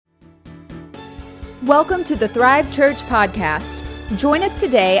Welcome to the Thrive Church podcast. Join us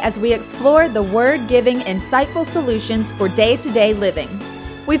today as we explore the word-giving, insightful solutions for day-to-day living.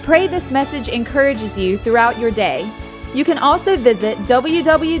 We pray this message encourages you throughout your day. You can also visit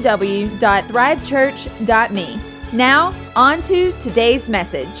www.thrivechurch.me. Now, on to today's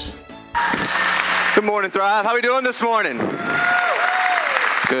message. Good morning, Thrive. How are we doing this morning?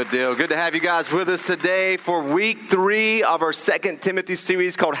 Good deal. Good to have you guys with us today for week 3 of our 2 Timothy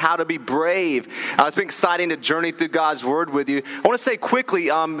series called How to Be Brave. It's been exciting to journey through God's Word with you. I want to say quickly,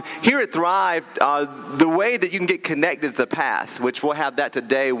 here at Thrive, the way that you can get connected is the path, which we'll have that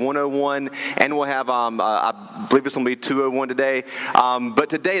today, 101, and we'll have, I believe it's going to be 201 today. But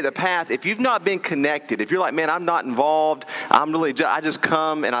today, the path, if you've not been connected, if you're like, man, I'm not involved, I just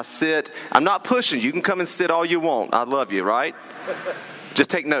come and I sit. I'm not pushing. You can come and sit all you want. I love you, right? Just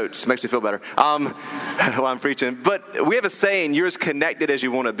take notes. Makes me feel better while I'm preaching. But we have a saying, you're as connected as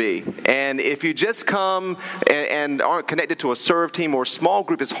you want to be. And if you just come and aren't connected to a serve team or a small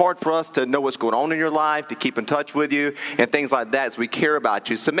group, it's hard for us to know what's going on in your life, to keep in touch with you, and things like that, as we care about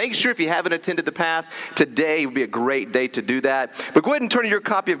you. So make sure if you haven't attended the path, today would be a great day to do that. But go ahead and turn your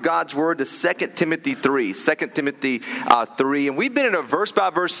copy of God's Word to 2 Timothy 3. 2 Timothy 3. And we've been in a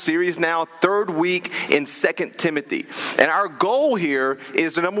verse-by-verse series now, third week in 2 Timothy. And our goal here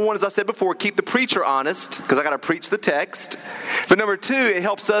is the number one, as I said before, keep the preacher honest, because I got to preach the text. But number 2, it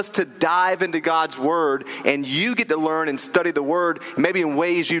helps us to dive into God's Word, and you get to learn and study the Word maybe in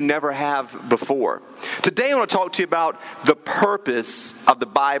ways you never have before. Today I want to talk to you about the purpose of the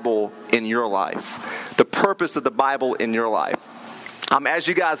Bible in your life. The purpose of the Bible in your life. As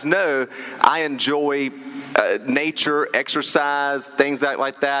you guys know, I enjoy nature, exercise, things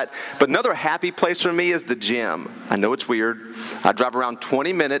like that. But another happy place for me is the gym. I know it's weird. I drive around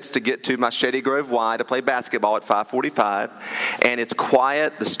 20 minutes to get to my Shady Grove Y to play basketball at 5:45. And it's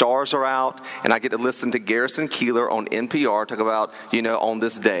quiet, the stars are out, and I get to listen to Garrison Keillor on NPR talk about, on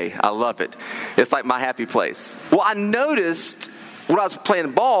this day. I love it. It's like my happy place. Well, I noticed when I was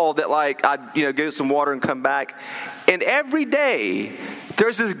playing ball that I'd go get some water and come back. And every day,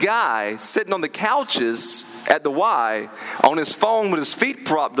 there's this guy sitting on the couches at the Y on his phone with his feet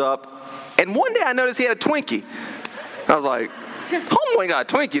propped up. And one day I noticed he had a Twinkie. I was like, homeboy ain't got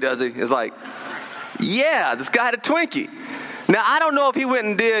a Twinkie, does he? It's like, yeah, this guy had a Twinkie. Now, I don't know if he went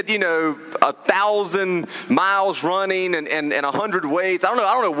and did, 1,000 miles running and 100 weights. I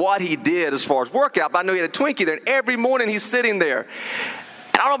don't know what he did as far as workout, but I know he had a Twinkie there. And every morning he's sitting there.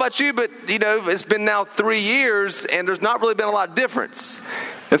 I don't know about you, but, it's been now 3 years, and there's not really been a lot of difference.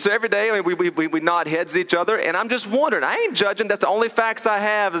 And so every day, we nod heads at each other, and I'm just wondering. I ain't judging. That's the only facts I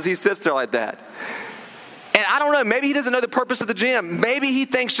have is he sits there like that. And I don't know, maybe he doesn't know the purpose of the gym. Maybe he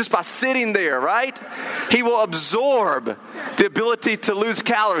thinks just by sitting there, right, he will absorb the ability to lose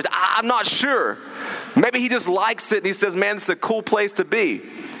calories. I'm not sure. Maybe he just likes it, and he says, man, this is a cool place to be.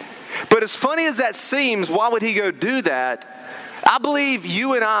 But as funny as that seems, why would he go do that? I believe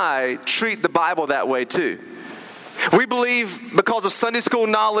you and I treat the Bible that way too. We believe because of Sunday school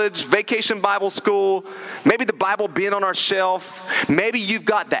knowledge, vacation Bible school, maybe the Bible being on our shelf, maybe you've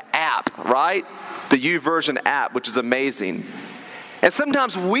got the app, right? The YouVersion app, which is amazing. And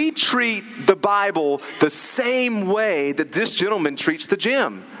sometimes we treat the Bible the same way that this gentleman treats the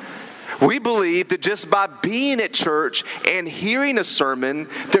gym. We believe that just by being at church and hearing a sermon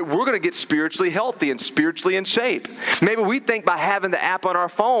that we're going to get spiritually healthy and spiritually in shape. Maybe we think by having the app on our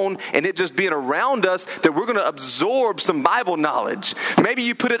phone and it just being around us that we're going to absorb some Bible knowledge. Maybe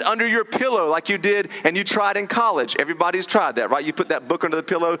you put it under your pillow like you did and you tried in college. Everybody's tried that, right? You put that book under the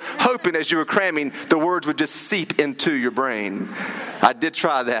pillow hoping as you were cramming the words would just seep into your brain. I did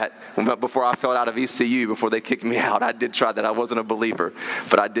try that before I fell out of ECU, before they kicked me out. I did try that. I wasn't a believer,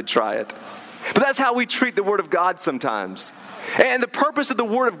 but I did try it. But that's how we treat the Word of God sometimes. And the purpose of the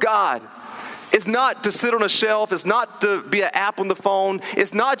Word of God is not to sit on a shelf. It's not to be an app on the phone.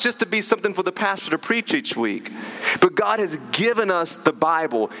 It's not just to be something for the pastor to preach each week. But God has given us the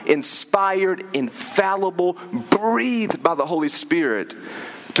Bible, inspired, infallible, breathed by the Holy Spirit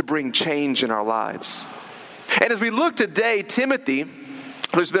to bring change in our lives. And as we look today, Timothy,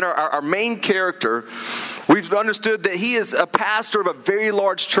 who's been our main character, we've understood that he is a pastor of a very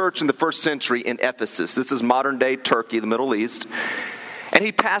large church in the first century in Ephesus. This is modern-day Turkey, the Middle East. And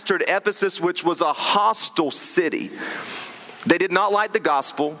he pastored Ephesus, which was a hostile city. They did not like the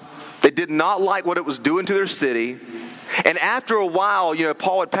gospel. They did not like what it was doing to their city. And after a while,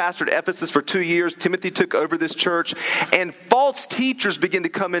 Paul had pastored Ephesus for 2 years. Timothy took over this church, and false teachers began to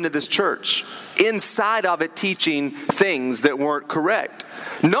come into this church, inside of it teaching things that weren't correct.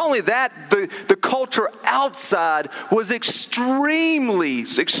 Not only that, the culture outside was extremely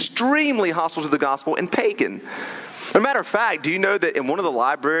hostile to the gospel and pagan. As a matter of fact, do you know that in one of the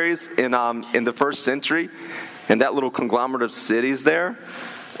libraries in the first century, in that little conglomerate of cities there,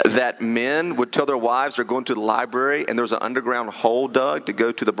 that men would tell their wives they're going to the library and there was an underground hole dug to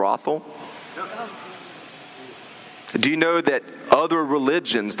go to the brothel? Do you know that other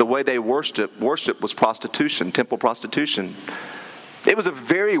religions, the way they worship was prostitution, temple prostitution? It was a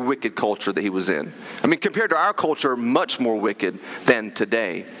very wicked culture that he was in. I mean, compared to our culture, much more wicked than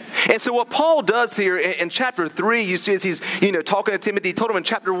today. And so what Paul does here in chapter 3, you see as he's talking to Timothy, he told him in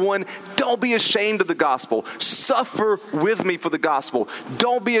chapter 1, don't be ashamed of the gospel. Suffer with me for the gospel.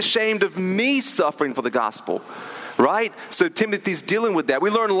 Don't be ashamed of me suffering for the gospel. Right? So Timothy's dealing with that.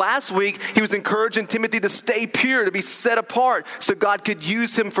 We learned last week he was encouraging Timothy to stay pure, to be set apart so God could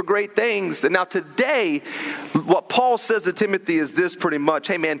use him for great things. And now today, what Paul says to Timothy is this pretty much.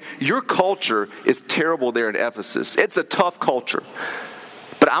 Hey man, your culture is terrible there in Ephesus. It's a tough culture.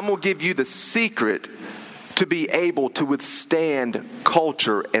 But I'm going to give you the secret to be able to withstand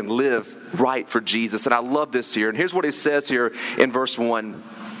culture and live right for Jesus. And I love this here. And here's what he says here in verse 1.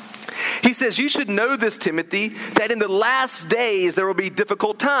 He says, you should know this, Timothy, that in the last days there will be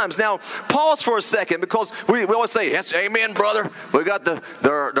difficult times. Now, pause for a second, because we always say, yes, amen, brother. We got the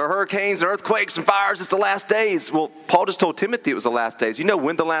hurricanes and earthquakes and fires. It's the last days. Well, Paul just told Timothy it was the last days. You know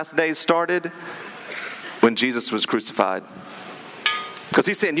when the last days started? When Jesus was crucified. Because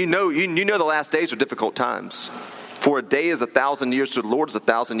he's saying, you know the last days are difficult times. For a day is 1,000 years to the Lord, as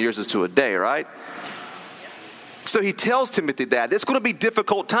 1,000 years is to a day, right? So he tells Timothy that. It's going to be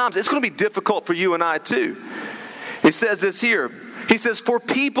difficult times. It's going to be difficult for you and I too. He says this here. He says, for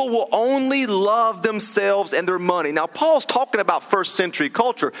people will only love themselves and their money. Now, Paul's talking about first century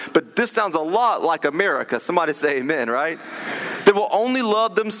culture, but this sounds a lot like America. Somebody say amen, right? They will only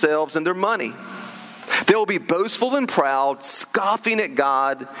love themselves and their money. They will be boastful and proud, scoffing at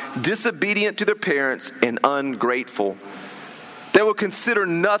God, disobedient to their parents, and ungrateful. They will consider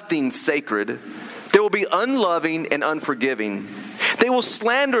nothing sacred. They will be unloving and unforgiving. They will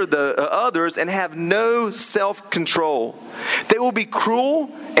slander the others and have no self-control. They will be cruel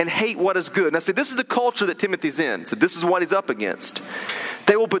and hate what is good. Now, see, this is the culture that Timothy's in. So this is what he's up against.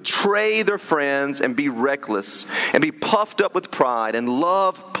 They will betray their friends and be reckless and be puffed up with pride and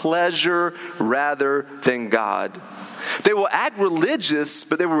love pleasure rather than God. They will act religious,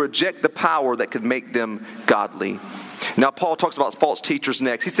 but they will reject the power that could make them godly. Now, Paul talks about false teachers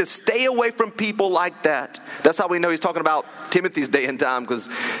next. He says, stay away from people like that. That's how we know he's talking about Timothy's day and time, because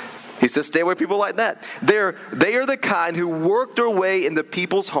he says, stay away from people like that. They are the kind who work their way into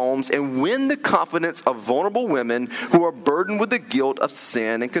people's homes and win the confidence of vulnerable women who are burdened with the guilt of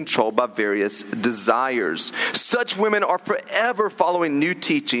sin and controlled by various desires. Such women are forever following new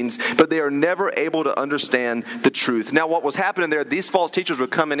teachings, but they are never able to understand the truth. Now, what was happening there, these false teachers were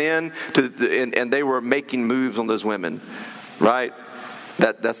coming in and they were making moves on those women, right?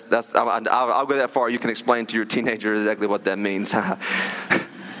 I'll go that far. You can explain to your teenager exactly what that means.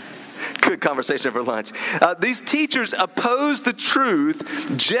 Good conversation over lunch. These teachers opposed the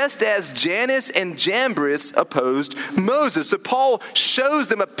truth just as Jannes and Jambres opposed Moses. So Paul shows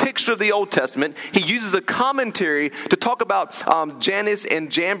them a picture of the Old Testament. He uses a commentary to talk about Jannes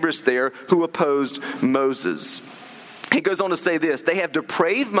and Jambres there who opposed Moses. He goes on to say this: they have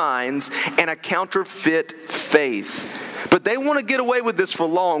depraved minds and a counterfeit faith. But they want to get away with this for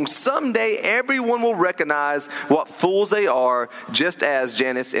long. Someday everyone will recognize what fools they are, just as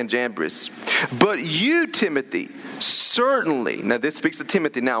Jannes and Jambres. But you, Timothy, certainly, now this speaks to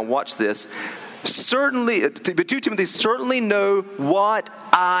Timothy now, watch this. But you, Timothy, certainly know what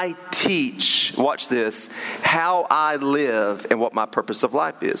I teach. Watch this. How I live and what my purpose of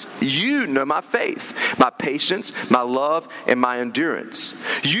life is. You know my faith, my patience, my love, and my endurance.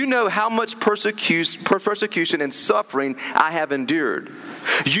 You know how much persecution and suffering I have endured.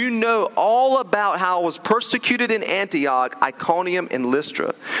 You know all about how I was persecuted in Antioch, Iconium, and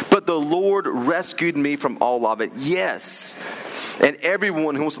Lystra. But the Lord rescued me from all of it. Yes. And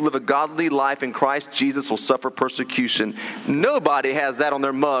everyone who wants to live a godly life in Christ Jesus will suffer persecution. Nobody has that on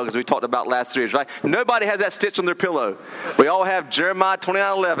their mug, as we talked about last series, right? Nobody has that stitched on their pillow. We all have Jeremiah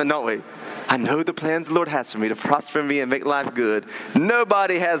 29:11, don't we? I know the plans the Lord has for me, to prosper me and make life good.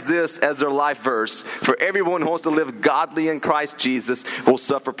 Nobody has this as their life verse. For everyone who wants to live godly in Christ Jesus will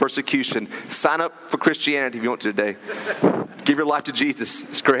suffer persecution. Sign up for Christianity if you want to today. Give your life to Jesus.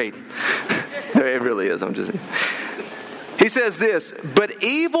 It's great. No, it really is. I'm just saying. He says this, but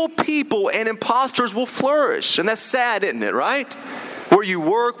evil people and imposters will flourish. And that's sad, isn't it, right? Where you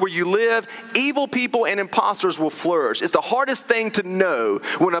work, where you live, evil people and imposters will flourish. It's the hardest thing to know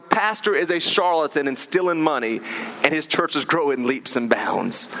when a pastor is a charlatan and stealing money and his church is growing leaps and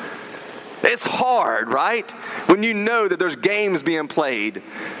bounds. It's hard, right? When you know that there's games being played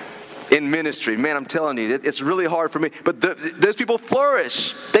in ministry. Man, I'm telling you, it's really hard for me. But those people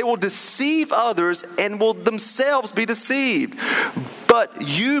flourish. They will deceive others and will themselves be deceived. But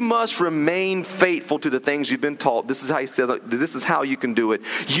you must remain faithful to the things you've been taught. This is how he says, this is how you can do it.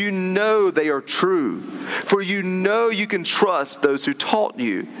 You know they are true, for you know you can trust those who taught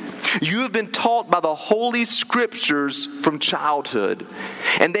you. You have been taught by the Holy Scriptures from childhood,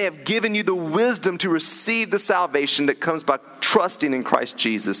 and they have given you the wisdom to receive the salvation that comes by trusting in Christ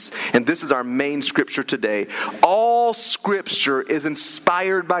Jesus. And this is our main scripture today. All Scripture is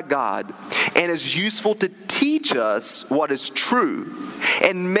inspired by God and is useful to teach us what is true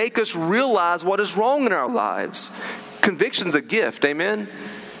and make us realize what is wrong in our lives. Conviction's a gift, amen?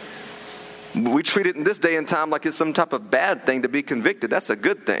 We treat it in this day and time like it's some type of bad thing to be convicted. That's a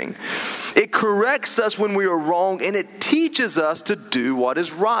good thing. It corrects us when we are wrong, and it teaches us to do what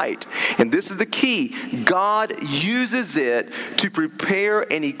is right. And this is the key. God uses it to prepare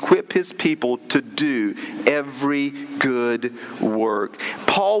and equip his people to do every good work.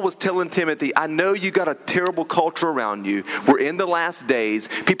 Paul was telling Timothy, I know you got a terrible culture around you. We're in the last days.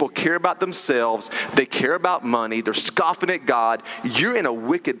 People care about themselves. They care about money. They're scoffing at God. You're in a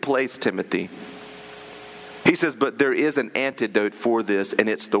wicked place, Timothy. He says, but there is an antidote for this, and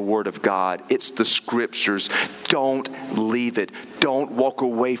it's the Word of God. It's the Scriptures. Don't leave it. Don't walk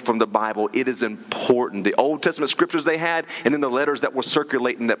away from the Bible. It is important. The Old Testament Scriptures they had, and then the letters that were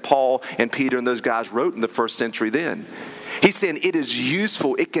circulating that Paul and Peter and those guys wrote in the first century then. He's saying it is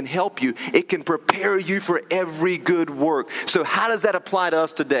useful. It can help you. It can prepare you for every good work. So how does that apply to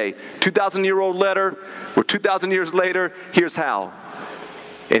us today? 2,000-year-old letter, we're 2,000 years later. Here's how.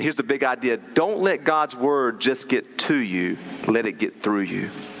 And here's the big idea. Don't let God's word just get to you. Let it get through you.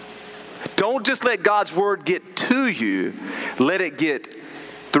 Don't just let God's word get to you. Let it get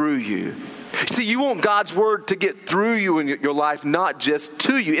through you. See, you want God's word to get through you in your life, not just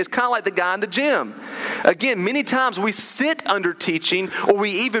to you. It's kind of like the guy in the gym. Again, many times we sit under teaching or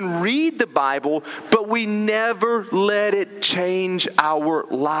we even read the Bible, but we never let it change our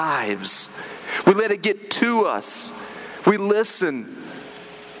lives. We let it get to us. We listen.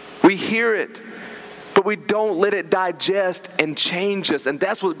 We hear it, but we don't let it digest and change us. And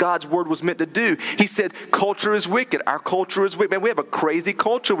that's what God's word was meant to do. He said, culture is wicked. Our culture is wicked. Man, we have a crazy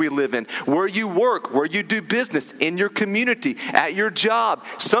culture we live in. Where you work, where you do business, in your community, at your job,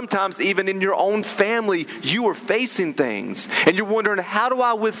 sometimes even in your own family, you are facing things. And you're wondering, how do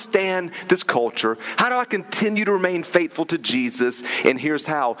I withstand this culture? How do I continue to remain faithful to Jesus? And here's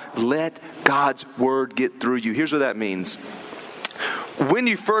how. Let God's word get through you. Here's what that means. When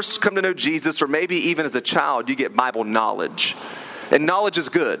you first come to know Jesus, or maybe even as a child, you get Bible knowledge. And knowledge is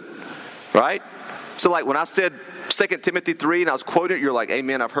good, right? So like when I said 2 Timothy 3 and I was quoting it, you're like,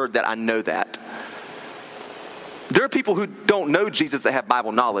 amen, I've heard that, I know that. There are people who don't know Jesus that have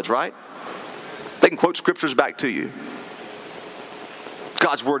Bible knowledge, right? They can quote scriptures back to you.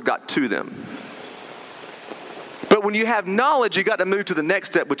 God's word got to them. But when you have knowledge, you got to move to the next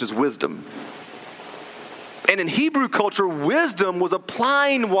step, which is wisdom. And in Hebrew culture, wisdom was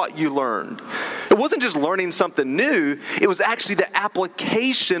applying what you learned. It wasn't just learning something new. It was actually the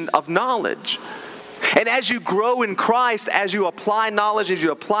application of knowledge. And as you grow in Christ, as you apply knowledge, as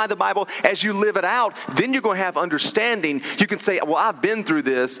you apply the Bible, as you live it out, then you're going to have understanding. You can say, well, I've been through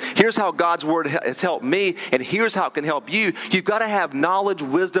this. Here's how God's word has helped me, and here's how it can help you. You've got to have knowledge,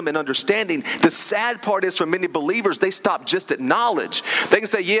 wisdom, and understanding. The sad part is for many believers, they stop just at knowledge. They can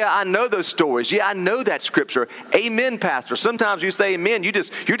say, yeah, I know those stories. Yeah, I know that scripture. Amen, Pastor. Sometimes you say amen, you're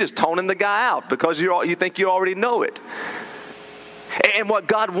just toning the guy out because you think you already know it. And what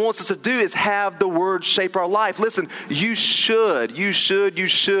God wants us to do is have the word shape our life. Listen, you should get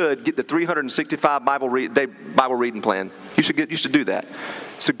the 365 Bible reading plan. You should do that.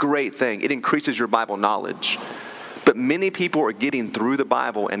 It's a great thing. It increases your Bible knowledge. But many people are getting through the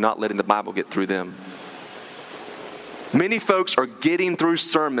Bible and not letting the Bible get through them. Many folks are getting through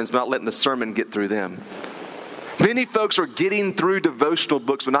sermons but not letting the sermon get through them. Many folks are getting through devotional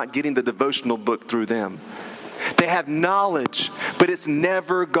books but not getting the devotional book through them. They have knowledge, but it's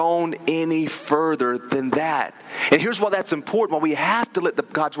never gone any further than that. And here's why that's important, why we have to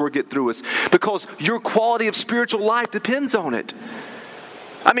let God's word get through us. Because your quality of spiritual life depends on it.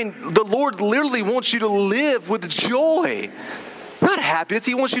 I mean, the Lord literally wants you to live with joy, not happiness.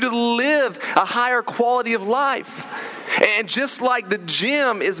 He wants you to live a higher quality of life. And just like the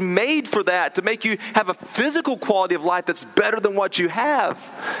gym is made for that, to make you have a physical quality of life that's better than what you have.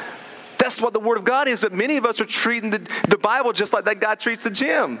 That's what the Word of God is. But many of us are treating the Bible just like that guy treats the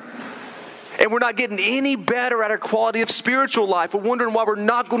gym. And we're not getting any better at our quality of spiritual life. We're wondering why we're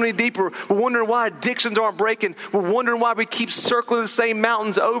not going any deeper. We're wondering why addictions aren't breaking. We're wondering why we keep circling the same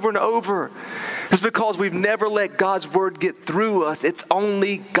mountains over and over. It's because we've never let God's Word get through us. It's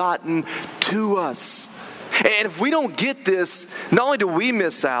only gotten to us. And if we don't get this, not only do we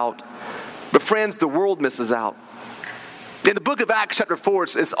miss out, but friends, the world misses out. In the book of Acts chapter 4,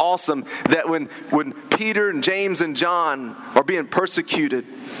 it's awesome that when Peter and James and John are being persecuted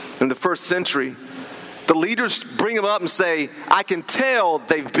in the first century, the leaders bring them up and say, I can tell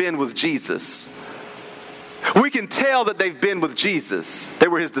they've been with Jesus. We can tell that they've been with Jesus. They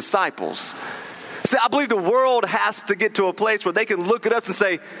were his disciples. See, I believe the world has to get to a place where they can look at us and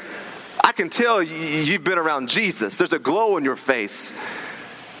say, I can tell you've been around Jesus. There's a glow in your face.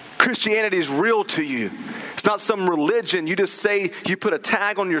 Christianity is real to you. It's not some religion. You just say, you put a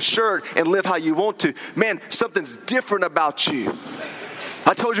tag on your shirt and live how you want to. Man, something's different about you.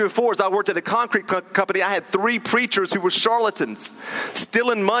 I told you before, as I worked at a concrete company, I had 3 preachers who were charlatans,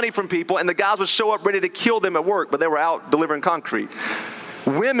 stealing money from people, and the guys would show up ready to kill them at work, but they were out delivering concrete.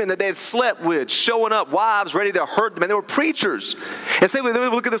 Women that they had slept with, showing up, wives ready to hurt them, and they were preachers. And say, they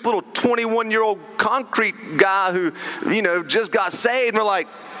would look at this little 21-year-old concrete guy who, just got saved, and they're like,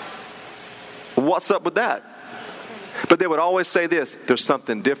 what's up with that? But they would always say this, there's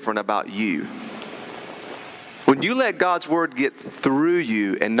something different about you. When you let God's Word get through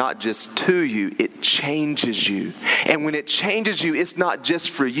you and not just to you, it changes you. And when it changes you, it's not just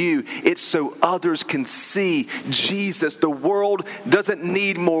for you, it's so others can see Jesus. The world doesn't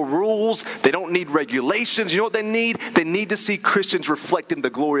need more rules. They don't need regulations. You know what they need? They need to see Christians reflecting the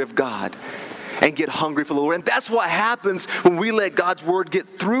glory of God and get hungry for the Lord. And that's what happens when we let God's Word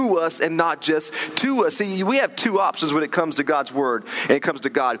get through us and not just to us. See, we have 2 options when it comes to God's Word and it comes to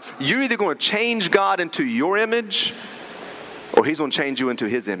God. You're either going to change God into your image or He's going to change you into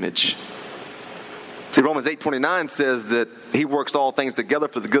His image. See, Romans 8:29 says that He works all things together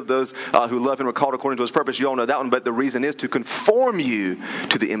for the good of those who love Him and are called according to His purpose. You all know that one, but the reason is to conform you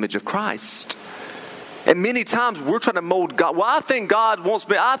to the image of Christ. And many times we're trying to mold God. Well, I think God wants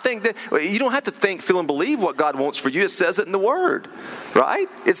me. I think that you don't have to think, feel, and believe what God wants for you. It says it in the Word, right?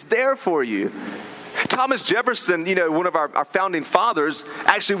 It's there for you. Thomas Jefferson, one of our founding fathers,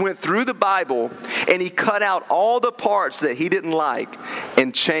 actually went through the Bible and he cut out all the parts that he didn't like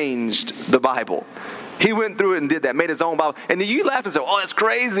and changed the Bible. He went through it and did that, made his own Bible. And then you laugh and say, oh, that's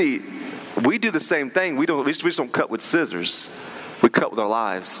crazy. We do the same thing. We just don't cut with scissors. We cut with our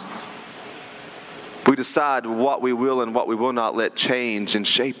lives. We decide what we will and what we will not let change and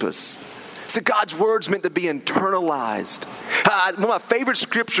shape us. So God's Word's meant to be internalized. One of my favorite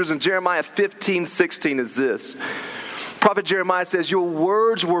scriptures in Jeremiah 15:16 is this. Prophet Jeremiah says, your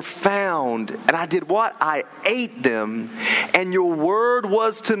words were found, and I did what? I ate them, and your word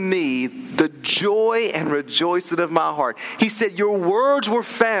was to me the joy and rejoicing of my heart. He said, your words were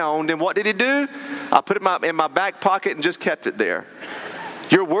found, and what did he do? I put it in my back pocket and just kept it there.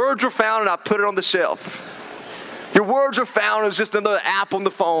 Your words were found and I put it on the shelf. Your words were found, it was just another app on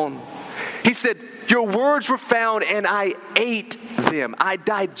the phone. He said, your words were found and I ate them. I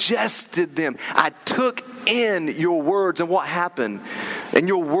digested them. I took in your words, and what happened? And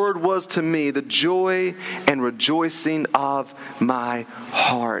your word was to me the joy and rejoicing of my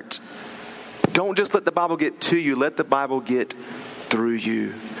heart. Don't just let the Bible get to you, let the Bible get through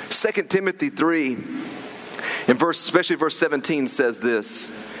you. 2 Timothy 3. Especially verse 17 says this.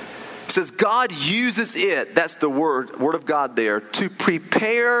 It says, God uses it, that's the word of God there, to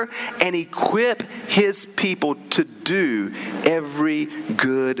prepare and equip His people to do every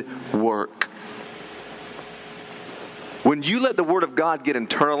good work. When you let the Word of God get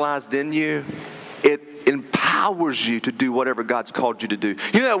internalized in you, it empowers you to do whatever God's called you to do.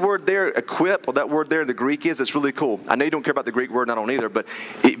 You know that word there, equip, or that word there in the Greek is? It's really cool. I know you don't care about the Greek word, and I don't either, but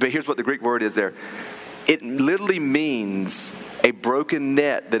here's what the Greek word is there. It literally means a broken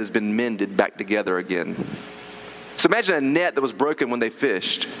net that has been mended back together again. So imagine a net that was broken when they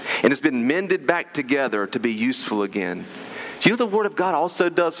fished, and it's been mended back together to be useful again. Do you know the Word of God also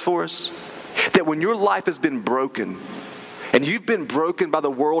does for us? That when your life has been broken, and you've been broken by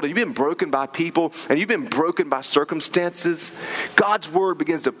the world, and you've been broken by people, and you've been broken by circumstances, God's Word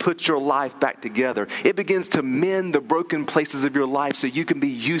begins to put your life back together. It begins to mend the broken places of your life so you can be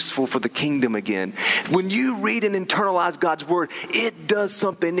useful for the kingdom again. When you read and internalize God's Word, it does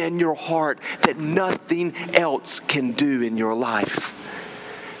something in your heart that nothing else can do in your life.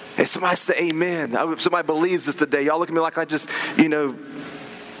 Hey, somebody say amen. I hope somebody believes this today. Y'all look at me like I just,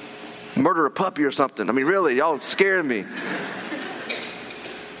 murder a puppy or something. I mean, really, y'all scaring me.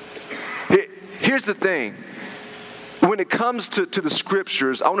 Here's the thing. When it comes to the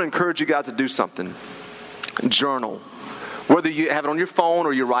scriptures, I want to encourage you guys to do something. Journal. Whether you have it on your phone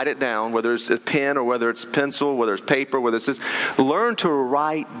or you write it down, whether it's a pen or whether it's pencil, whether it's paper, whether it's this, learn to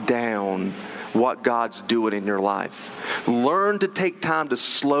write down what God's doing in your life. Learn to take time to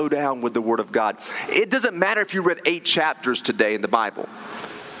slow down with the Word of God. It doesn't matter if you read 8 chapters today in the Bible.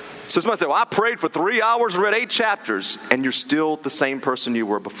 So somebody say, well, I prayed for 3 hours and read 8 chapters, and you're still the same person you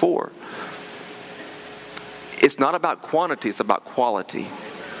were before. It's not about quantity, it's about quality.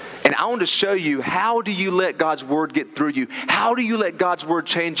 And I want to show you, how do you let God's Word get through you? How do you let God's Word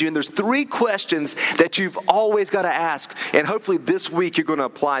change you? And there's 3 questions that you've always got to ask. And hopefully this week you're going to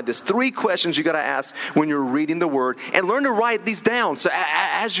apply this. 3 questions you got to ask when you're reading the Word. And learn to write these down. So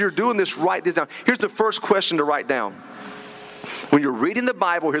as you're doing this, write these down. Here's the first question to write down. When you're reading the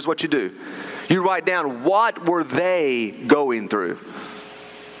Bible, here's what you do. You write down, what were they going through?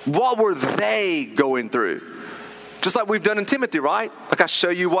 What were they going through? Just like we've done in Timothy, right? Like I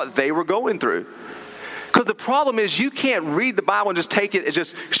show you what they were going through. Because the problem is you can't read the Bible and just take it as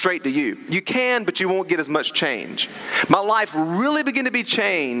just straight to you. You can, but you won't get as much change. My life really began to be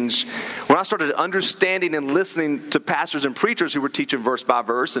changed when I started understanding and listening to pastors and preachers who were teaching verse by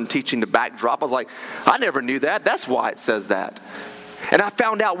verse and teaching the backdrop. I was like, I never knew that. That's why it says that. And I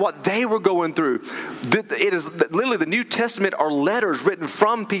found out what they were going through. It is literally, the New Testament are letters written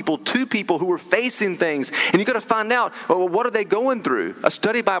from people to people who were facing things. And you got to find out, well, what are they going through? A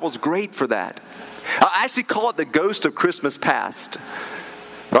study Bible is great for that. I actually call it the ghost of Christmas past.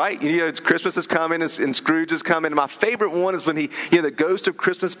 Right? Christmas is coming and Scrooge is coming. And my favorite one is when the ghost of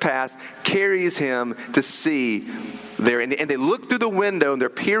Christmas past carries him to see there. And they look through the window and they're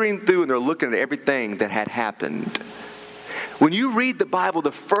peering through and they're looking at everything that had happened. When you read the Bible,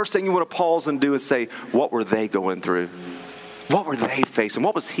 the first thing you want to pause and do is say, what were they going through? What were they facing?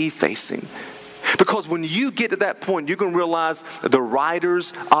 What was he facing? Because when you get to that point, you're going to realize the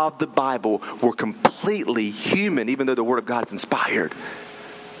writers of the Bible were completely human, even though the Word of God is inspired.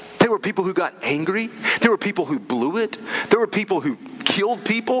 There were people who got angry. There were people who blew it. There were people who killed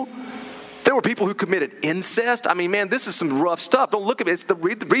people. There were people who committed incest. I mean, man, this is some rough stuff. Don't look at it.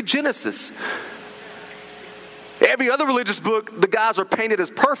 Read Genesis. Every other religious book, the guys are painted as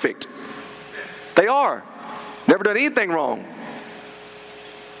perfect. They are. Never done anything wrong.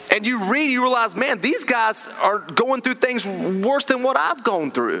 And you realize, man, these guys are going through things worse than what I've gone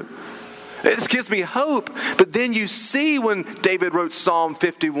through. This gives me hope. But then you see when David wrote Psalm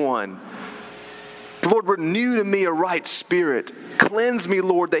 51, the Lord, renew to me a right spirit. Cleanse me,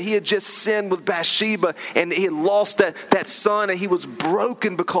 Lord, that he had just sinned with Bathsheba and he had lost that son and he was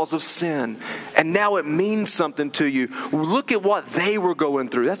broken because of sin. And now it means something to you. Look at what they were going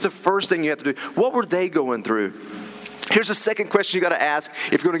through. That's the first thing you have to do. What were they going through? Here's the second question you got to ask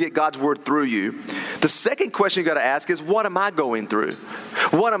if you're going to get God's Word through you. The second question you got to ask is, what am I going through?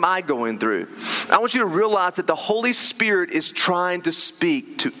 What am I going through? I want you to realize that the Holy Spirit is trying to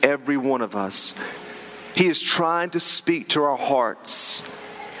speak to every one of us. He is trying to speak to our hearts,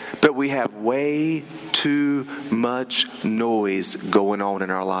 but we have way too much noise going on in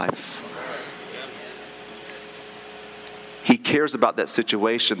our life. He cares about that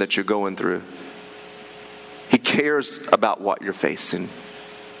situation that you're going through. He cares about what you're facing.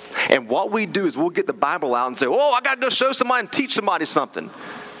 And what we do is we'll get the Bible out and say, oh, I got to go show somebody and teach somebody something.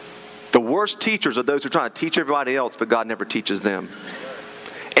 The worst teachers are those who are trying to teach everybody else, but God never teaches them.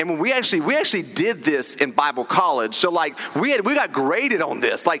 And when we actually did this in Bible college. So we got graded on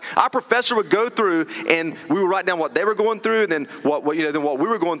this. Like our professor would go through and we would write down what they were going through and then what we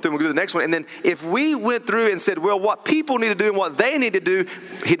were going through and we'd go to the next one. And then if we went through and said, well, what people need to do and what they need to do,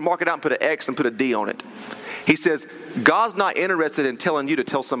 he'd mark it out and put an X and put a D on it. He says, God's not interested in telling you to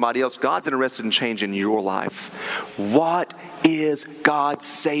tell somebody else. God's interested in changing your life. What is God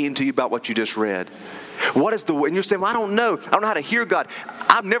saying to you about what you just read? What is and you're saying, well, I don't know how to hear God.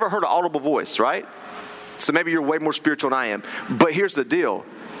 I've never heard an audible voice, right? So maybe you're way more spiritual than I am. But here's the deal.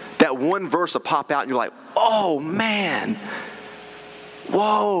 That one verse will pop out and you're like, oh man,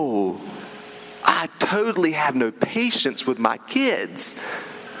 whoa, I totally have no patience with my kids,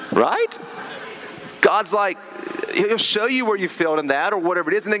 right? God's like, he'll show you where you failed in that or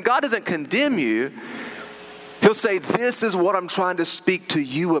whatever it is. And then God doesn't condemn you. He'll say, this is what I'm trying to speak to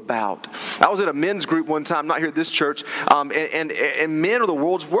you about. I was at a men's group one time, not here at this church, and men are the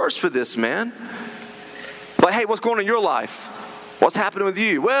world's worst for this, man. Like, hey, what's going on in your life? What's happening with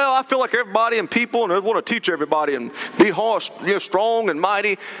you? Well, I feel like everybody and people, and I want to teach everybody and be strong and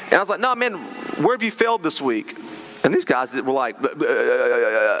mighty. And I was like, no, man, where have you failed this week? And these guys were like,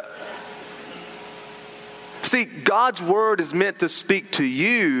 See, God's word is meant to speak to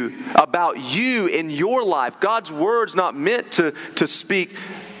you about you in your life. God's word's not meant to speak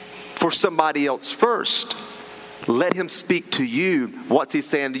for somebody else first. Let him speak to you. What's he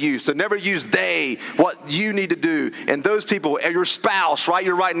saying to you? So never use they, what you need to do. And those people, and your spouse, right?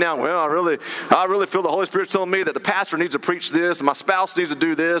 You're writing down, well, I really feel the Holy Spirit's telling me that the pastor needs to preach this, and my spouse needs to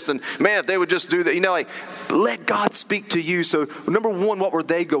do this, and man, if they would just do that, like, let God speak to you. So number one, what were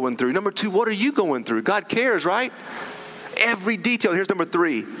they going through? Number two, what are you going through? God cares, right? Every detail. Here's number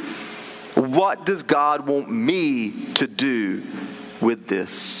three. What does God want me to do with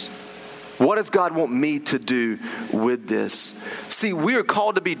this? What does God want me to do with this? See, we are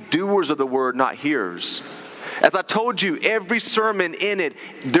called to be doers of the word, not hearers. As I told you, every sermon in it,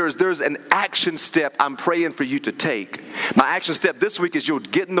 there's an action step I'm praying for you to take. My action step this week is you'll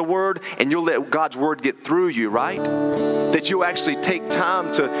get in the word and you'll let God's word get through you, right? That you'll actually take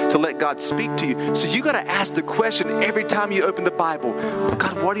time to let God speak to you. So you got to ask the question every time you open the Bible,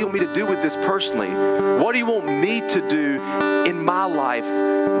 God, what do you want me to do with this personally? What do you want me to do in my life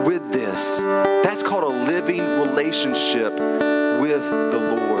with this? That's called a living relationship with the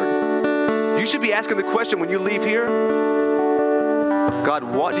Lord. You should be asking the question when you leave here, God,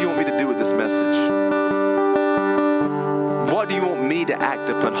 what do you want me to do with this message? What do you want me to act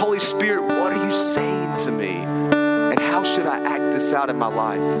upon? Holy Spirit, what are you saying to me? And how should I act this out in my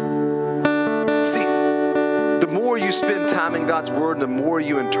life? See, the more you spend time in God's word and the more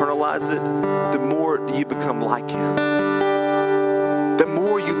you internalize it, the more you become like him. The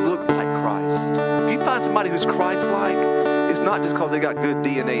more you look like Christ. If you find somebody who's Christ-like, it's not just because they got good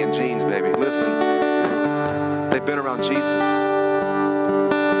DNA and genes, baby. Listen, they've been around Jesus.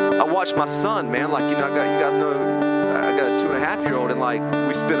 I watched my son, man. Like, you guys know, I got a 2.5-year-old, and like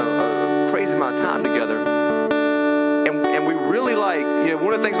we spent a crazy amount of time together. And we really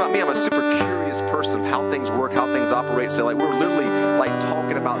one of the things about me, I'm a super curious person of how things work, how things operate. So like we're literally like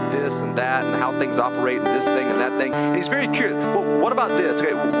talking about this and that and how things operate and this thing and that thing. And he's very curious. Well, what about this?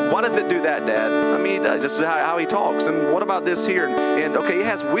 Okay, why does it do that, Dad? I mean, he does. Just how he talks. And what about this here? And okay, it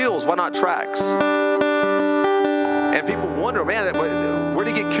has wheels. Why not tracks? And people wonder, man, where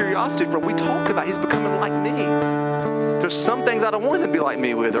did he get curiosity from? We talk about he's becoming like me. There's some things I don't want him to be like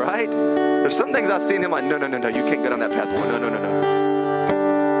me with, right? There's some things I see in him like, no, you can't go down that path, boy. No.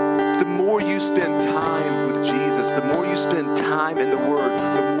 The more you spend time with Jesus, the more you spend time in the Word,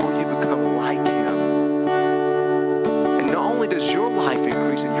 the more you become like him. And not only does your life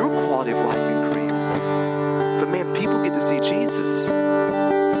increase and your quality of life increase, but man, people get to see Jesus.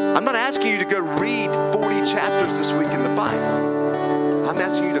 I'm not asking you to go read 40 chapters this week in the Bible. I'm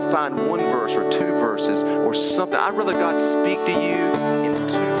asking you to find one verse or two verses or something. I'd rather God speak to you in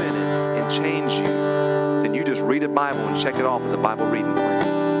 2 minutes and change you than you just read a Bible and check it off as a Bible reading plan.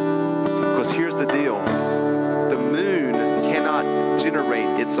 Because here's the deal. The moon cannot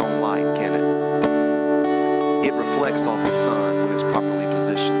generate its own light, can it? It reflects off the sun when it's properly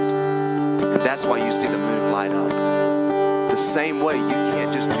positioned. And that's why you see the moon light up. The same way, you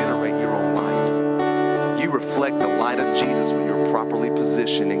can't just generate your own light. You reflect the light of Jesus when you're properly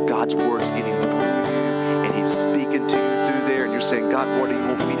positioned and God's word's getting through you and he's speaking to you through there and you're saying, God, what do you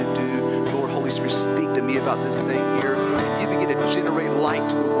want me to do? Lord, Holy Spirit, speak to me about this thing here. And you begin to generate light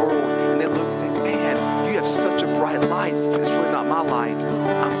to the world and they look and say, man, you have such a bright light. It's really not my light.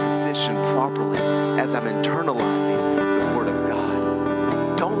 I'm positioned properly as I'm internalizing the word of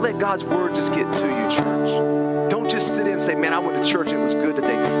God. Don't let God's word just get to you, church. Don't just sit in and say, man, I went to church and it was good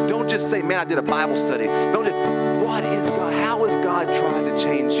today. Don't just say, man, I did a Bible study. Don't just, what is God? How is God trying to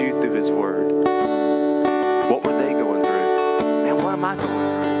change you through his word? What were they going through? Man, what am I going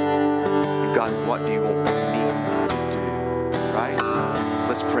through? And God, what do you want me to do? Right?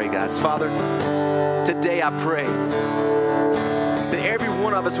 Let's pray, guys. Father, today I pray that every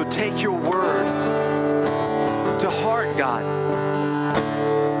one of us would take your word to heart, God.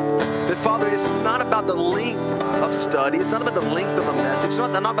 That, Father, it's not about the length of study. It's not about the length of a message. It's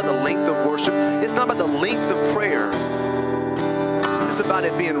not about the length of worship. It's not about the length of prayer. It's about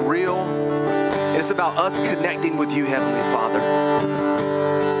it being real. It's about us connecting with you, Heavenly Father.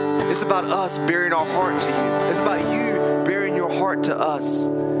 It's about us bearing our heart to you. It's about you bearing your heart to us.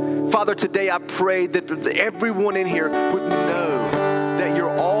 Father, today I pray that everyone in here would know that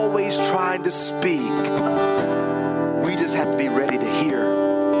you're always trying to speak. We just have to be ready to hear.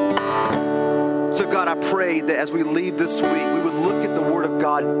 So God, I pray that as we leave this week, we would look at the Word of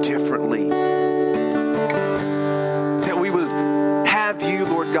God differently. That we would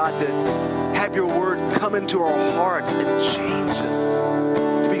Lord God, to have your word come into our hearts and change us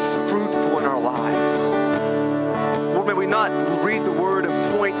to be fruitful in our lives. Lord, may we not read the word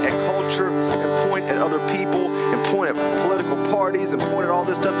and point at culture and point at other people and point at political parties and point at all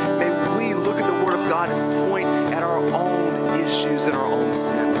this stuff. May we look at the word of God and point at our own issues and our own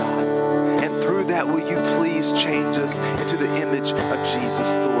sin, God. And through that, will you please change us into the image of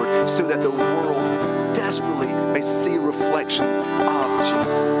Jesus, Lord, so that the world desperately may see a reflection of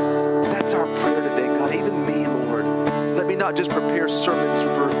Jesus. That's our prayer today, God. Even me, Lord. Let me not just prepare sermons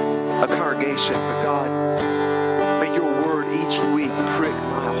for a congregation, but God, may your word each week prick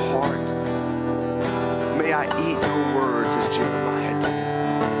my heart. May I eat your words as Jeremiah did.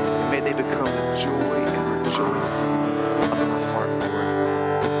 And may they become the joy and rejoicing of my heart,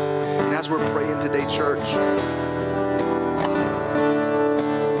 Lord. And as we're praying today, church,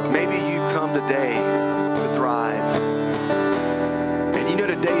 maybe you come today to thrive. And you know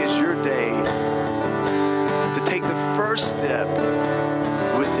today is your day to take the first step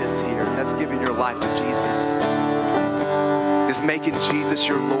with this here. And that's giving your life to Jesus. Is making Jesus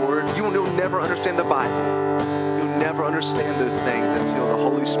your Lord. You'll never understand the Bible. You'll never understand those things until the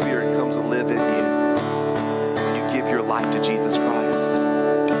Holy Spirit comes to live in you when you give your life to Jesus Christ.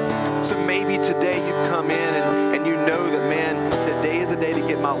 So maybe today you've come in and you know that, man, today is a day to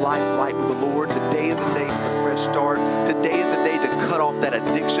get my life right with the Lord. Today is a day for a fresh start. Today is a day to cut off that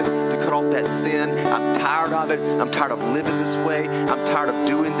addiction, to cut off that sin. I'm tired of it. I'm tired of living this way. I'm tired of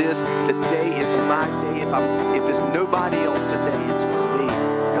doing this. Today is my day. If it's nobody else today, it's for me.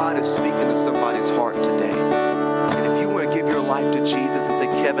 God is speaking to somebody's heart today. And if you want to give your life to Jesus and say,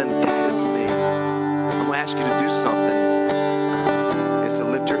 Kevin, that is me, I'm going to ask you to do something. It's to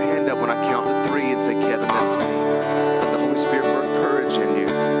lift your hand up when I count to 3 and say, Kevin, that's me. Let the Holy Spirit birth courage in you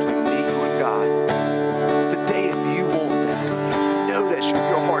between me, you, and God. Today, if you want that, know that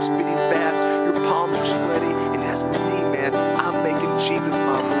your heart's beating fast, your palms are sweaty, and that's me, man. I'm making Jesus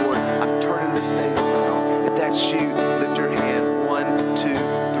my Lord. I'm turning this thing around. If that's you, lift your hand. 1, 2,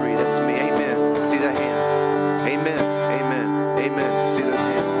 3. That's me. Amen. See that hand? Amen. Amen. Amen. See those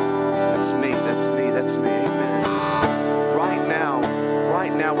hands? That's me. That's me. That's me. Amen.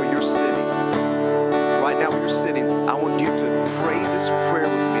 Right now where you're sitting, I want you to pray this prayer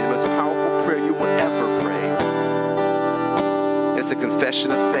with me, the most powerful prayer you will ever pray. It's a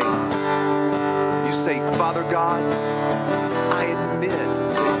confession of faith. You say, Father God, I admit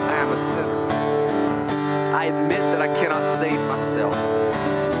that I am a sinner. I admit that I cannot save myself.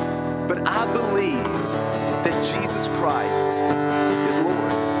 But I believe that Jesus Christ is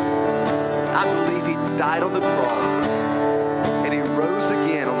Lord. I believe he died on the cross and he rose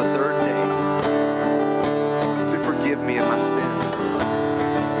again on the 3rd day to forgive me of my sins.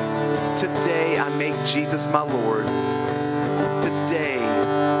 Today I make Jesus my Lord. Today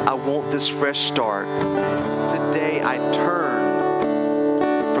I want this fresh start. Today I turn